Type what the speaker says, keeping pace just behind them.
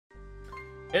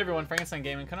Hey everyone, Frankenstein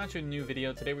Gaming coming out to a new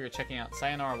video. Today we are checking out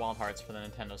Sayonara Wild Hearts for the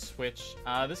Nintendo Switch.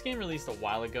 This game released a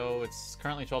while ago. It's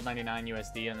currently $12.99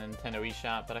 USD on the Nintendo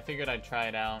eShop, but I figured I'd try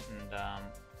it out, and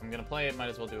if I'm going to play it, might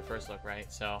as well do a first look,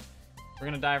 right? So we're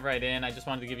going to dive right in. I just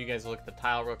wanted to give you guys a look at the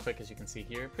tile real quick, as you can see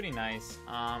here. Pretty nice.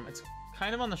 It's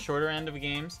kind of on the shorter end of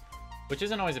games, which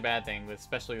isn't always a bad thing,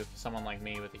 especially with someone like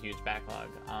me with a huge backlog.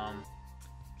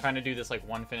 Trying to do this like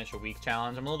one finish a week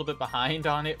challenge. I'm a little bit behind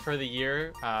on it for the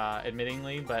year,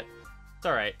 admittingly, but it's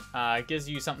all right. It gives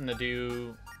you something to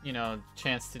do, you know,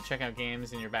 chance to check out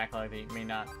games in your backlog that you may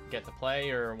not get to play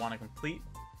or want to complete.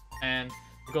 And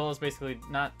the goal is basically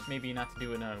maybe not to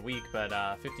do it in a week,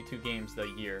 but 52 games the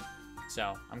year.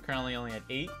 So I'm currently only at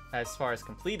 8 as far as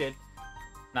completed,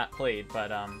 not played,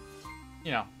 but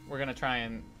you know, we're gonna try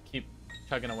and keep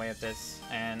chugging away at this.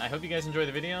 And I hope you guys enjoy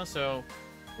the video. So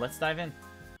let's dive in.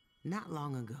 Not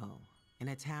long ago, in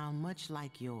a town much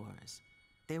like yours,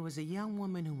 there was a young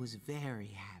woman who was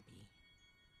very happy.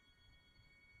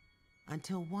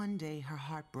 Until one day her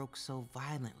heart broke so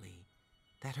violently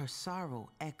that her sorrow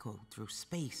echoed through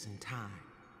space and time.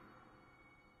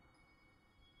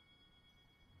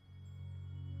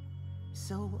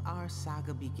 So our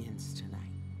saga begins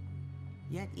tonight,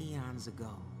 yet eons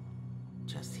ago,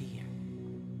 just here,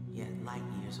 yet light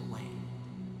years away.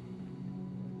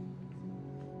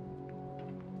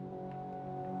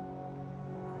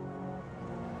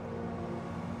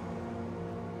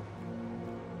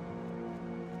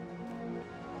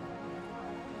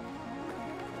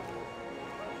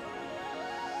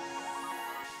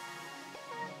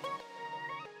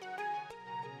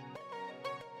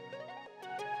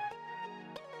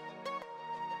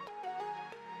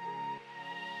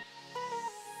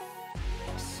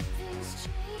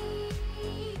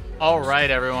 Alright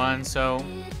everyone, so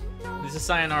this is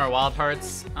Sayonara Wild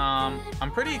Hearts.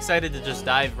 I'm pretty excited to just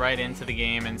dive right into the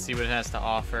game and see what it has to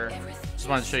offer. Just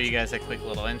wanted to show you guys a quick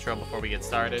little intro before we get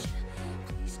started.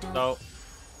 So,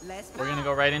 we're gonna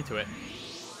go right into it.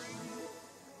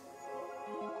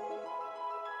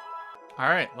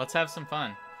 Alright, let's have some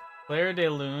fun. Player de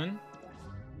Lune.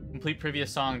 Complete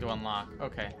previous song to unlock.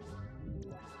 Okay.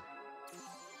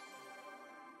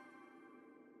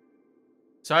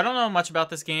 So I don't know much about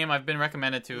this game. I've been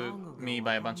recommended to me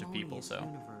by a bunch of people, so.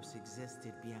 Universe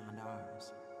existed beyond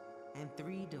ours, and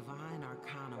 3 divine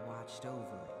arcana watched over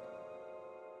it.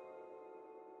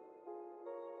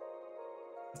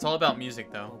 It's all about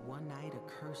music, though. But one night, a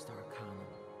cursed arcana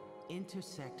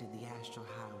intersected the astral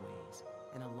highways,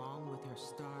 and along with her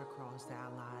star-crossed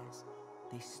allies,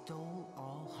 they stole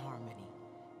all harmony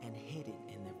and hid it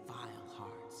in their vile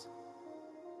hearts.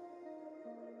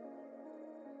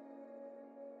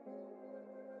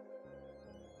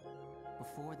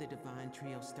 Before the divine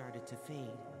trio started to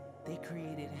fade, they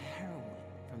created a heroine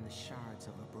from the shards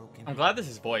of a broken I'm glad this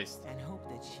is voiced. and hoped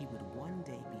that she would one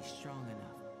day be strong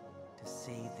enough to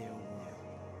save their world.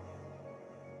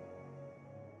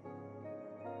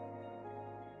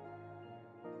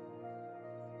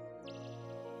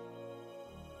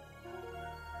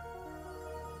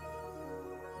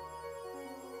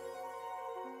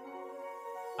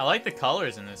 I like the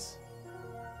colors in this.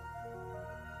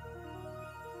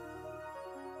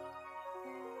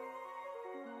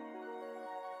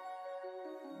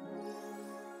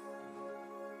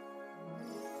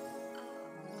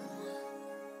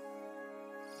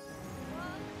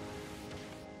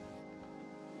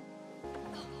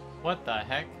 What the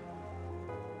heck?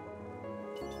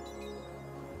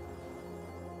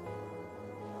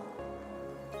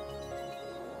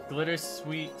 Glitter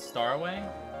Sweet Starway?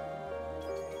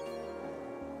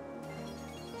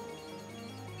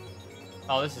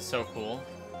 Oh, this is so cool.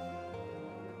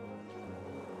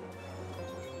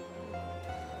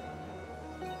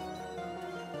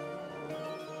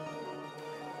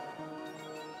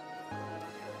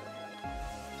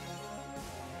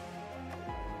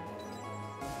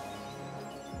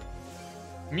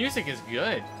 Music is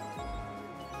good.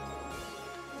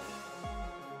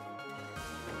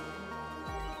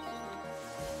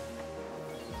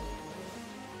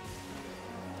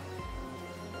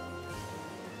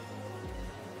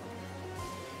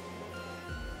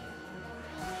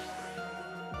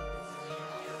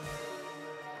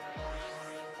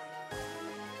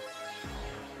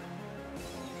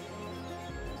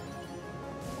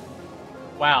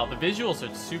 Wow, the visuals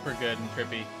are super good and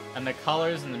trippy. And the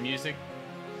colors and the music,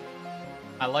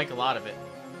 I like a lot of it.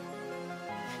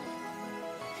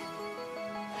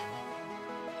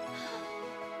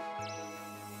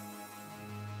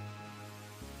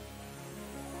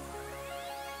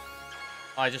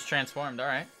 Oh, I just transformed,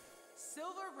 alright.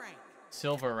 Silver rank.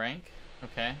 Silver rank,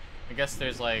 okay. I guess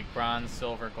there's like bronze,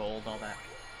 silver, gold, all that.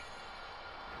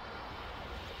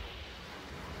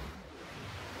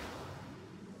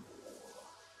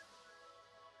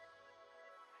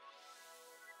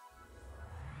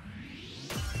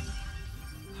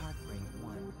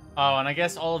 Oh, and I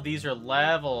guess all of these are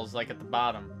levels, like at the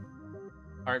bottom.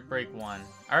 Heartbreak 1.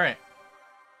 Alright.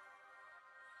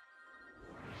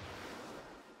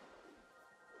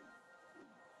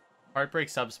 Heartbreak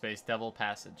Subspace, Devil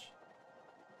Passage.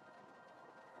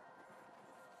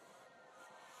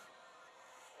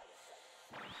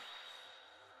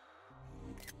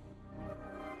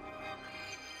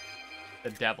 The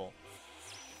devil.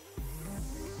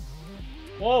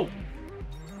 Whoa!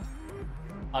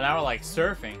 Oh, now we're like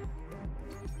surfing.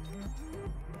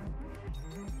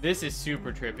 This is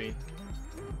super trippy.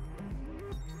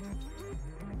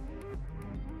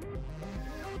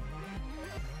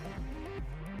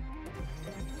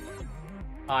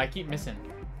 Oh, I keep missing.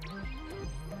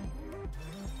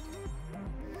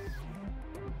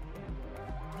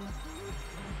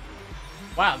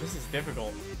 Wow, this is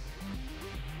difficult.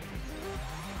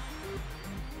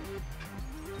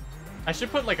 I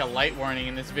should put like a light warning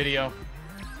in this video.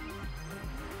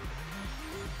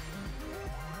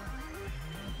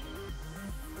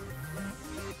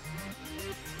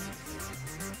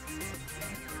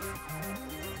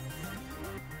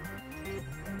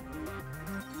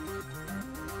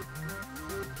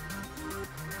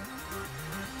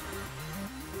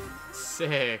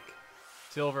 Sick.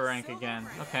 Silver rank again.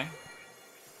 Okay.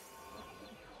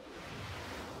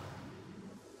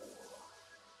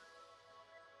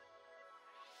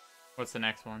 What's the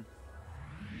next one?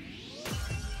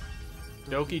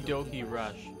 Doki Doki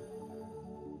Rush.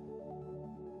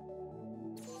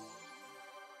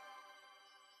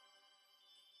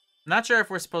 Not sure if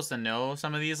we're supposed to know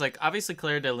some of these. Like, obviously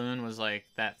Claire de Lune was like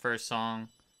that first song.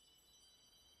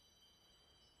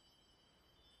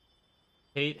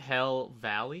 Hate Hell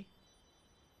Valley?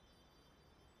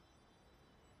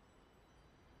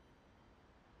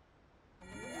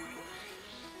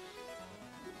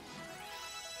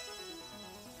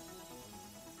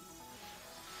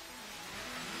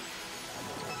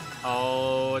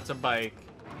 Oh, it's a bike.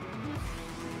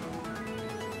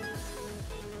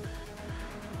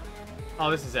 Oh,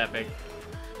 this is epic.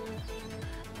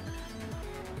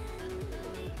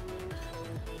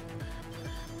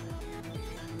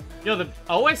 Yo, the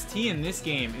OST in this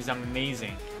game is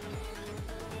amazing.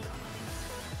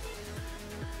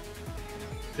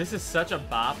 This is such a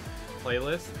bop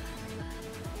playlist.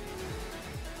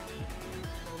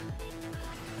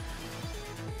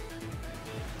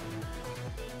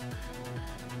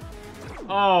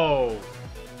 Oh.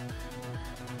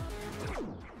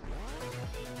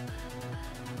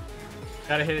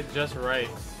 Gotta hit it just right.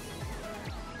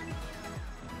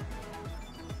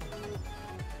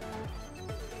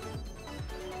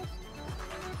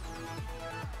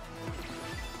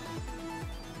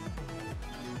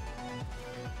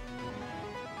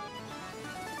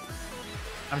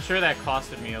 I'm sure that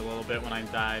costed me a little bit when I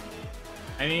died.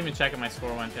 I didn't even check if my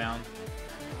score went down.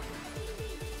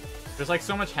 There's like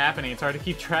so much happening, it's hard to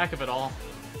keep track of it all.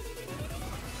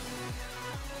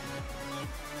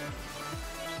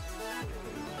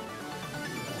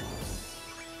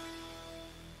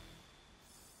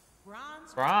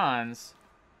 Bronze?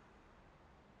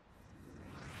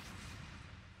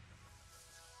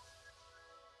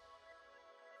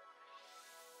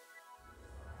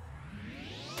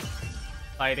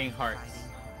 Fighting Hearts.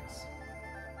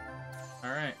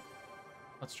 Alright.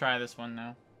 Let's try this one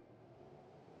now.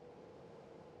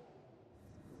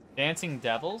 Dancing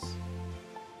Devils?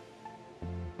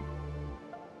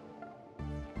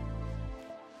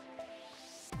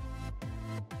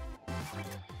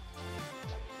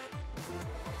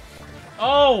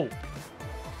 Oh!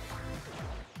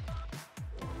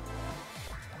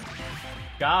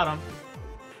 Got him.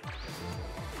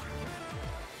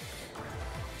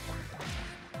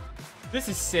 This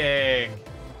is sick.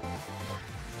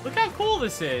 Look how cool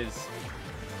this is.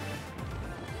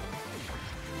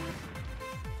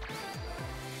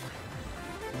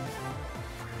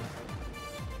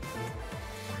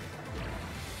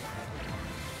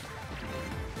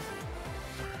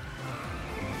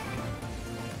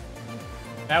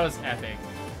 That was epic.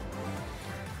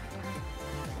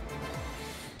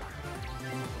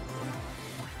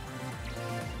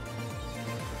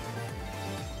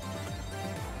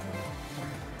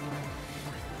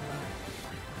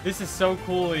 This is so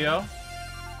cool, yo.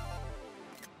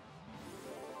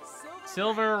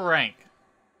 Silver rank.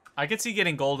 I could see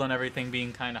getting gold on everything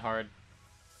being kind of hard.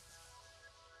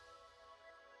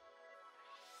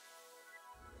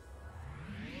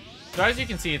 So as you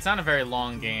can see, it's not a very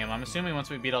long game. I'm assuming once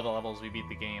we beat all the levels, we beat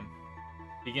the game.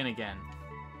 Begin again.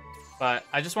 But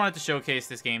I just wanted to showcase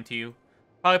this game to you.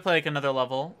 Probably play like another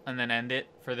level and then end it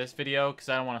for this video because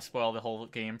I don't want to spoil the whole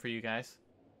game for you guys.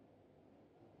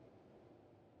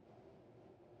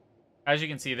 As you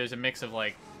can see, there's a mix of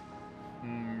like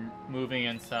moving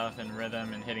and stuff and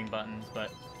rhythm and hitting buttons,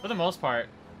 but for the most part,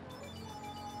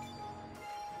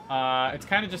 it's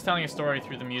kind of just telling a story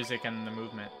through the music and the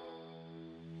movement.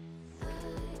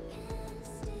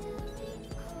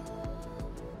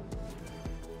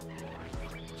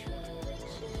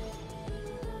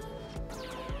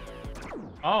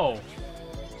 Oh.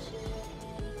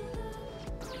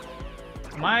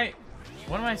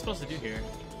 What am I supposed to do here?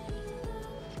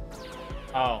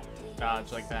 Oh,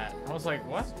 dodge like that. I was like,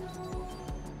 what?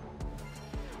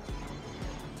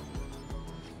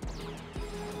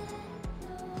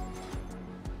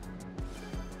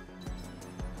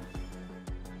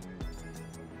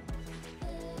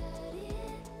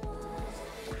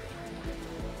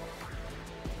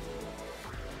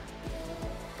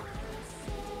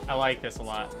 I like this a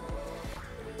lot.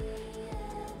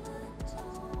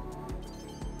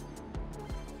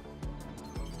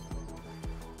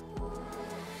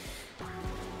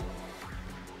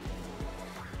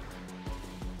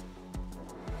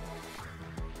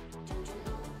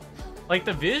 Like,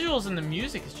 the visuals and the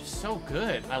music is just so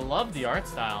good. I love the art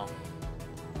style.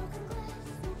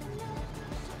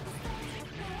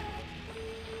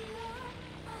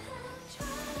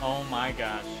 Oh my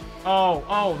gosh.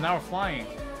 Oh, now we're flying.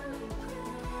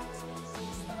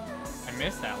 I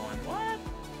missed that one. What?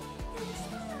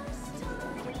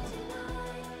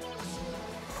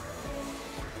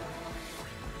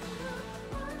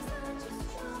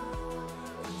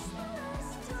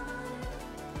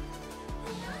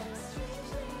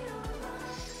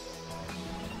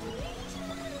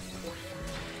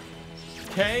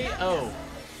 KO.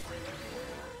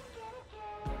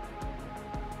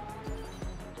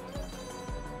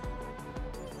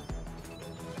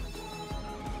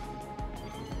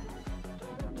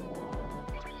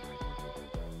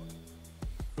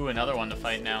 Ooh, another one to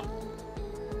fight now.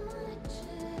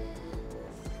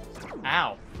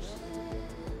 Ow.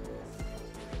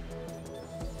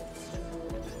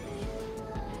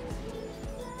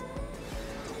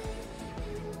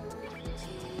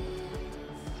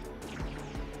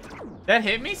 That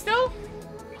hit me still?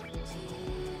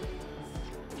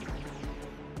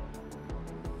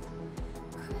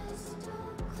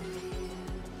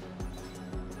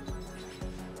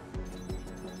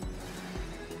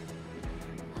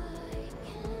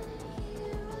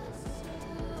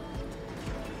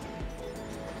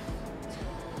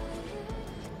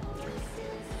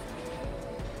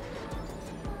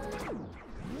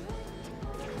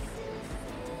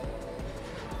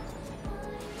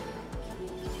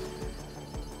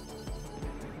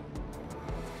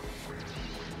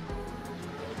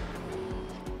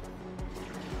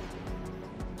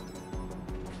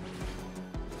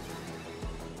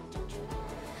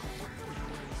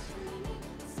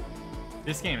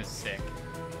 This game is sick.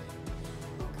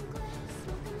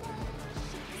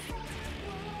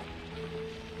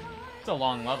 It's a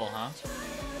long level, huh?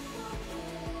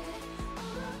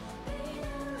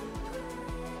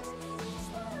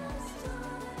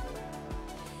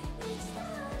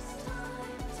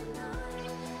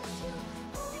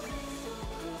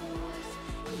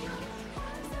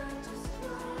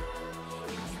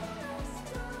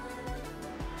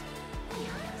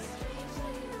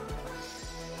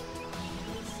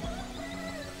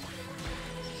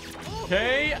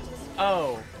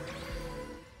 KO.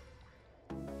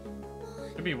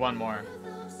 Could be one more.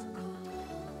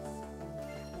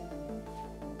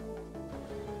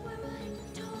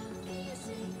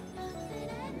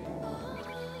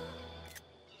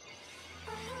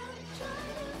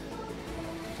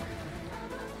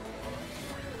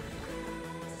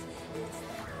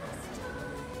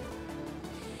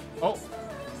 Oh.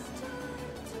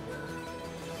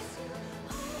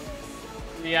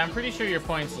 Yeah, I'm pretty sure your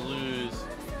points lose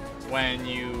when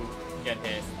you get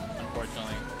hit,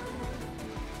 unfortunately.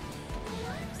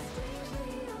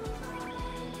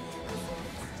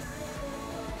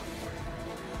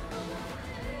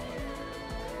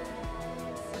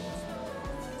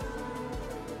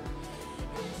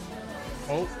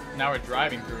 Oh, now we're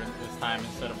driving through it this time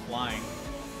instead of flying.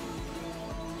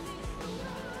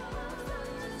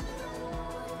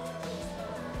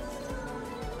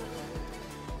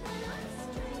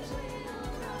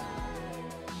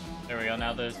 There we go,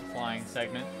 now there's the flying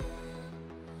segment.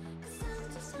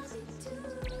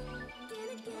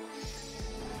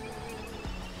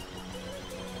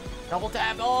 Double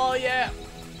tap, oh yeah!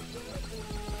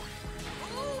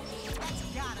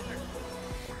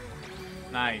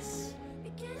 Nice.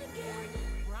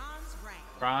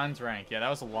 Bronze rank, yeah, that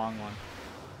was a long one.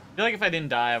 I feel like if I didn't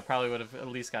die, I probably would have at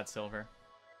least got silver.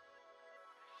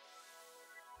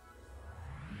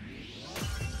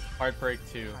 Heartbreak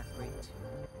 2. Heartbreak 2.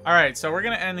 Alright, so we're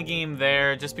gonna end the game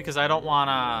there just because I don't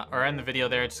wanna, or end the video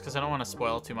there just because I don't want to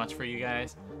spoil too much for you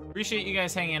guys. Appreciate you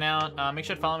guys hanging out. Make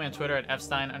sure to follow me on Twitter at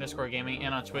fstein_gaming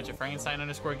and on Twitch at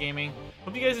frankenstein_gaming.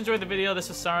 Hope you guys enjoyed the video. This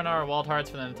was Sayonara Wild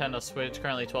Hearts for the Nintendo Switch,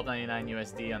 currently $12.99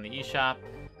 USD on the eShop.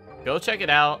 Go check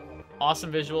it out.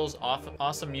 Awesome visuals,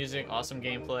 awesome music, awesome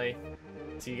gameplay.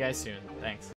 See you guys soon. Thanks.